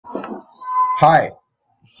Hi.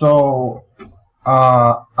 So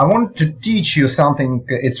I want to teach you something.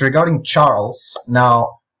 It's regarding Charles.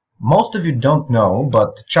 Now, most of you don't know,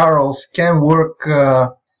 but Charles can work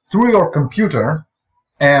through your computer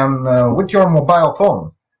and with your mobile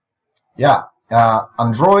phone. Yeah,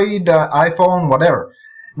 Android, iPhone, whatever.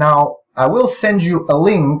 Now, I will send you a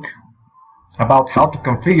link about how to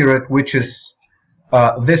configure it, which is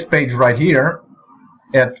this page right here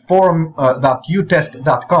at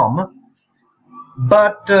forum.utest.com.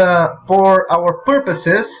 But for our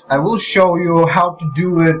purposes, I will show you how to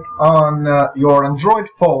do it on your Android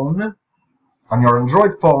phone,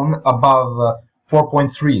 above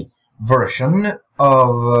 4.3 version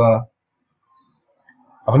of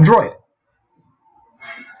Android.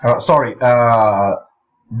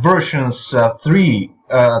 Versions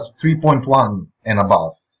 3.1 and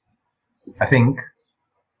above, I think.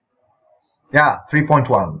 Yeah,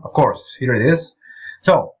 3.1, of course. Here it is.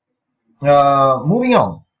 So, moving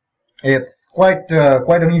on. It's quite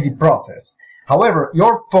an easy process. However,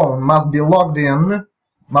 your phone must be logged in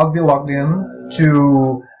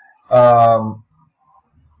to the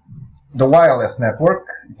wireless network.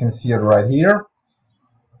 You can see it right here.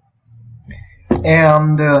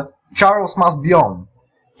 And Charles must be on.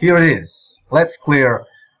 Here it is. Let's clear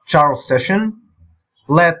Charles session.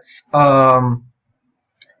 Let's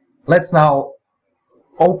now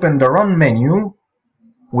open the run menu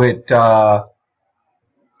with run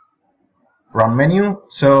menu.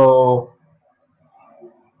 So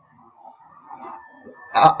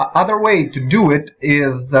other way to do it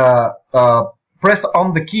is press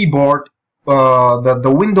on the keyboard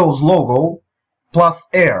the Windows logo plus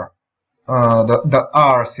R, the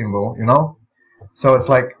R symbol, you know. So it's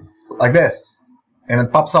like this, and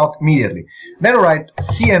it pops out immediately. Then write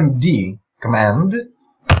cmd command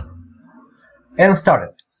and start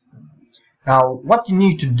it. Now, what you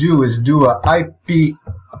need to do is do a ipconfig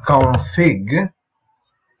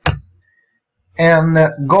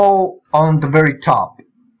and go on the very top.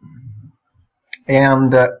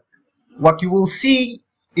 And what you will see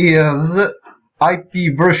is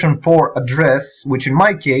IP version 4 address, which in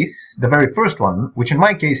my case, the very first one, which in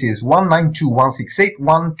my case is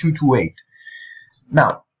 192.168.1.228.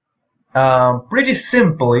 Now, pretty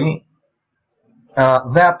simply,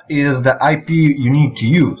 that is the IP you need to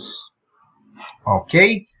use.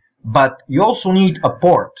 Okay, but you also need a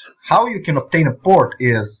port. How you can obtain a port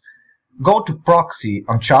is go to proxy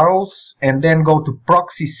on Charles and then go to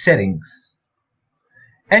proxy settings.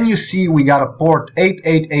 And you see we got a port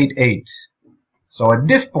 8888. So at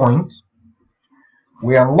this point,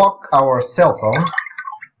 we unlock our cell phone.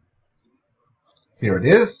 Here it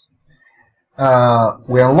is.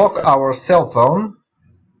 We unlock our cell phone.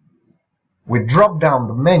 We drop down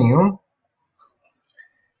the menu.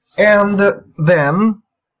 And then,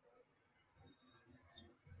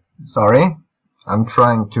 sorry, I'm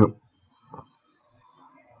trying to,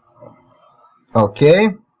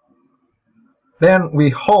 okay, then we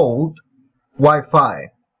hold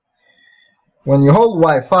Wi-Fi. When you hold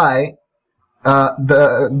Wi-Fi,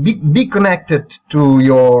 be connected to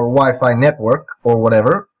your Wi-Fi network or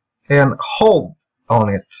whatever, and hold on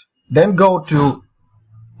it. Then go to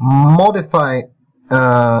modify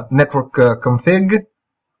network config,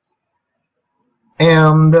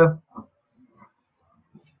 and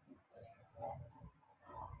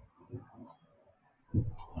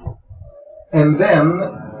then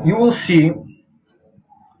you will see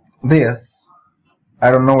this.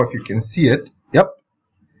 I don't know if you can see it. Yep.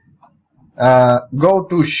 Go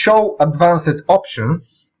to show advanced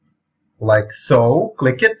options, like so.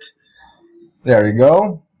 Click it. There you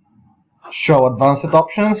go. Show advanced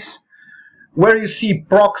options. Where you see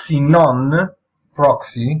proxy none,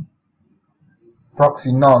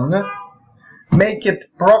 make it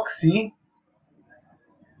proxy,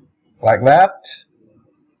 like that.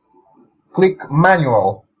 Click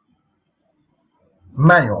manual,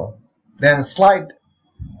 then slide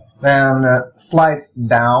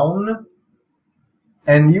down,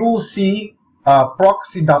 and you will see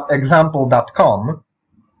proxy.example.com.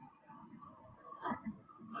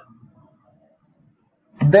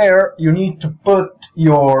 There you need to put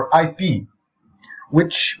your IP,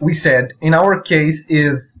 which we said in our case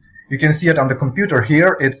is, you can see it on the computer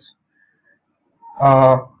here, it's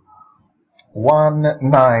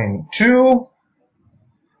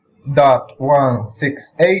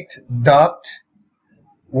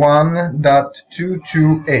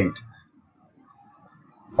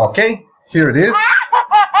Okay, here it is.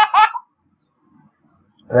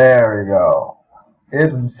 There you go.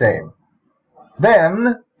 It's the same.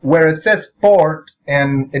 Then, where it says port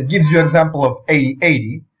and it gives you example of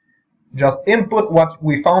 8080, just input what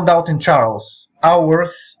we found out in Charles.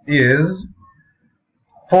 Ours is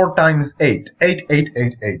 4 times 8,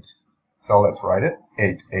 8888. So let's write it,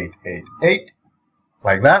 8888,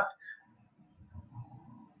 like that.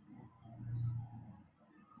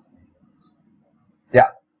 Yeah.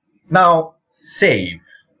 Now save.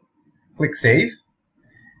 Click save.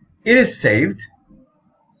 It is saved,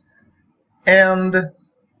 and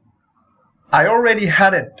I already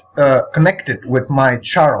had it connected with my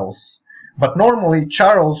Charles. But normally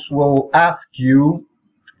Charles will ask you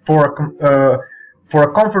for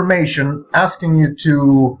a confirmation, asking you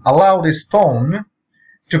to allow this phone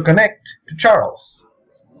to connect to Charles,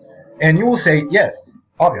 and you will say yes,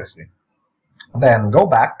 obviously. Then go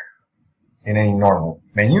back in any normal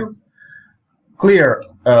menu, clear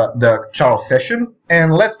the Charles session,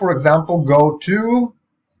 and let's, for example, go to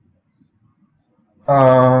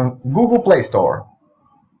Google Play Store.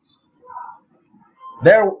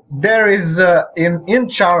 There is in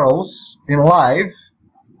Charles in live.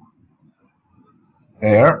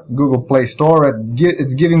 There, Google Play Store.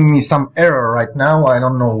 It's giving me some error right now. I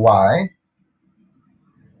don't know why.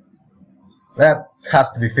 That has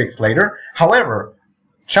to be fixed later. However,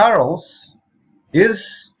 Charles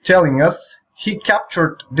is telling us he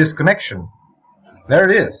captured this connection. There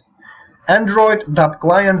it is.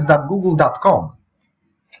 Android.clients.google.com.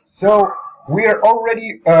 So we are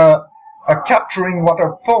already capturing what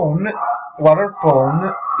our phone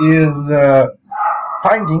is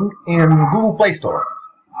finding in Google Play Store.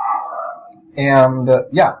 And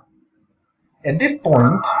yeah, at this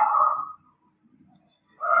point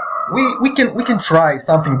we can try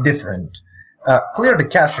something different. Clear the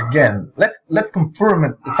cache again. Let's confirm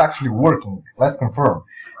it's actually working. Let's confirm.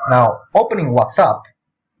 Now, opening WhatsApp,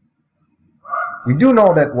 we do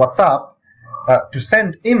know that WhatsApp, to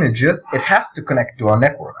send images, it has to connect to a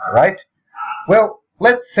network, right? Well,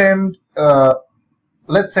 let's send an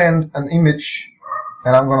image,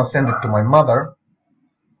 and I'm gonna send it to my mother.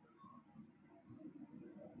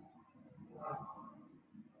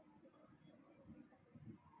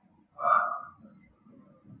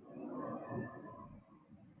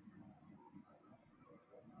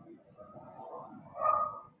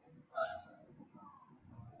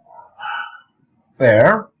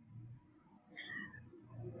 There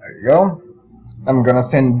you go. I'm gonna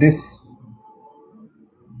send this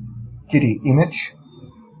kitty image.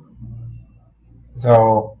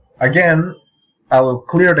 So again, I will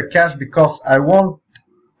clear the cache because I want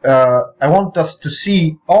us to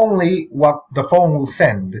see only what the phone will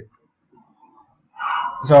send.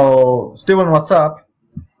 So still in WhatsApp,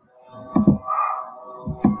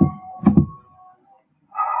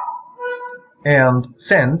 and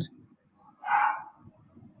send.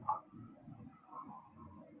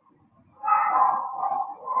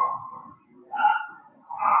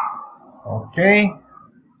 Okay.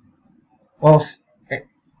 Well,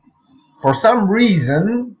 for some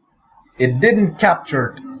reason it didn't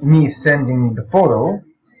capture me sending the photo,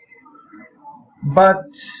 but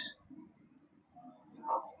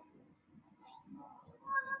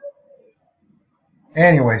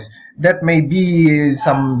anyways, that may be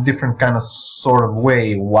some different kind of sort of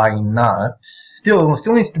way. Why not? Still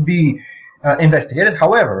needs to be investigated.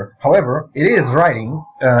 However, it is writing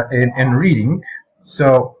and reading.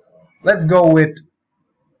 So let's go with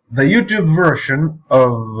the YouTube version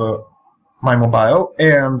of my mobile,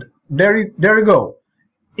 and there you go.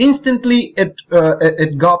 Instantly,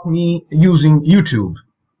 it got me using YouTube.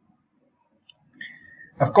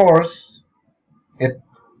 Of course, it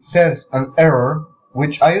says an error,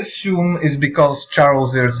 which I assume is because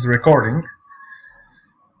Charles is recording.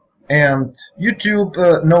 And YouTube,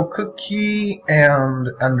 no cookie, and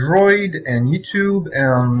Android, and YouTube,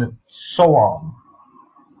 and so on.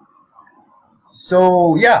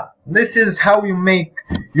 So yeah, this is how you make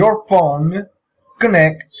your phone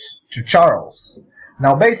connect to Charles.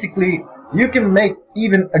 Now basically, you can make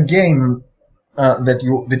even a game that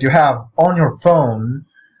you have on your phone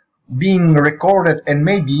being recorded, and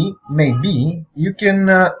maybe you can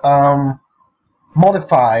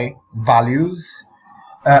modify values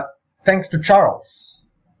thanks to Charles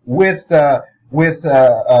with your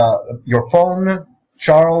phone,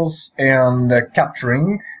 Charles, and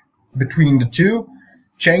capturing between the two,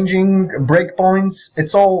 changing breakpoints.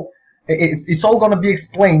 It's all going to be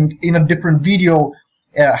explained in a different video,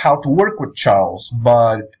 how to work with Charles.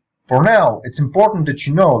 But for now, it's important that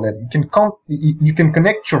you know that you can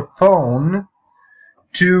connect your phone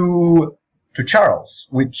to Charles,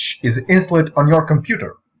 which is installed on your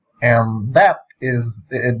computer, and that's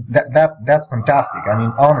fantastic. I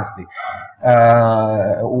mean, honestly,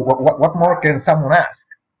 what more can someone ask?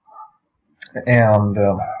 And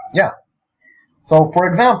yeah. So, for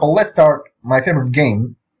example, let's start my favorite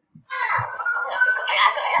game,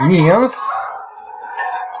 Neons.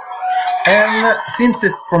 And since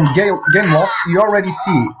it's from Gameloft, you already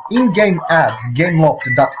see in-game ads,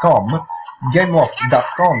 gameloft.com.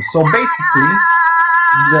 So basically,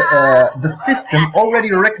 the system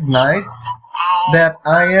already recognized that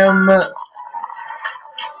I am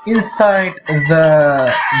inside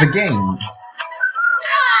the game.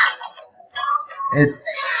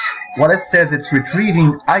 What it says, it's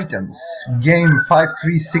retrieving items, game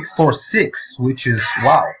 53646, which is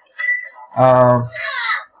wow.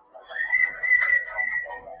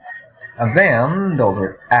 And then those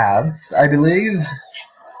are ads, I believe.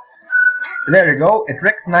 There you go. It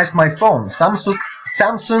recognized my phone, Samsung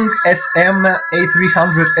SM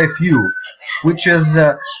A300FU, which is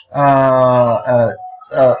a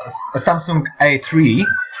Samsung A3,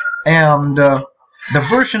 and the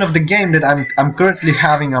version of the game that I'm currently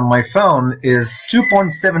having on my phone is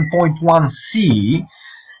 2.7.1c.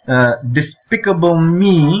 Despicable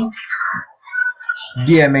Me,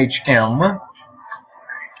 DMHM.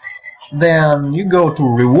 Then you go to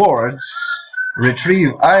rewards,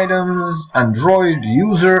 retrieve items, Android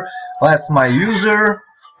user. That's my user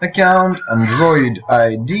account, Android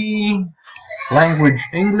ID, language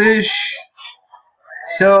English.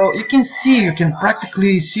 So you can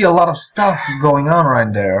practically see a lot of stuff going on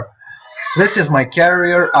right there. This is my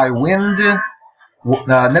carrier, iWind,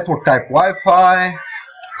 network type Wi-Fi,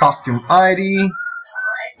 costume ID,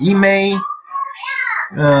 email,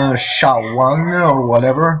 SHA-1 or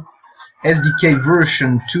whatever, SDK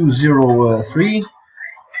version 203,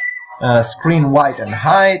 screen height and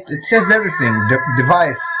height. It says everything.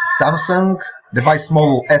 Device Samsung, device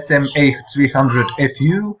model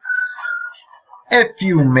SMA300FU.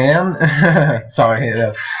 FU, man. Sorry,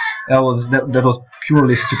 that was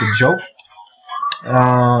purely stupid joke.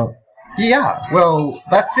 Yeah, well,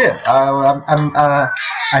 that's it.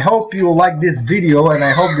 I hope you like this video, and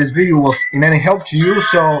I hope this video was in any help to you.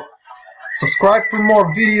 So subscribe for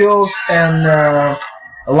more videos, and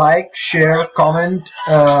like, share, comment,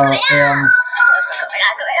 and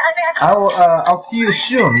I'll see you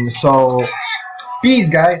soon. So peace,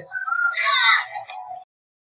 guys.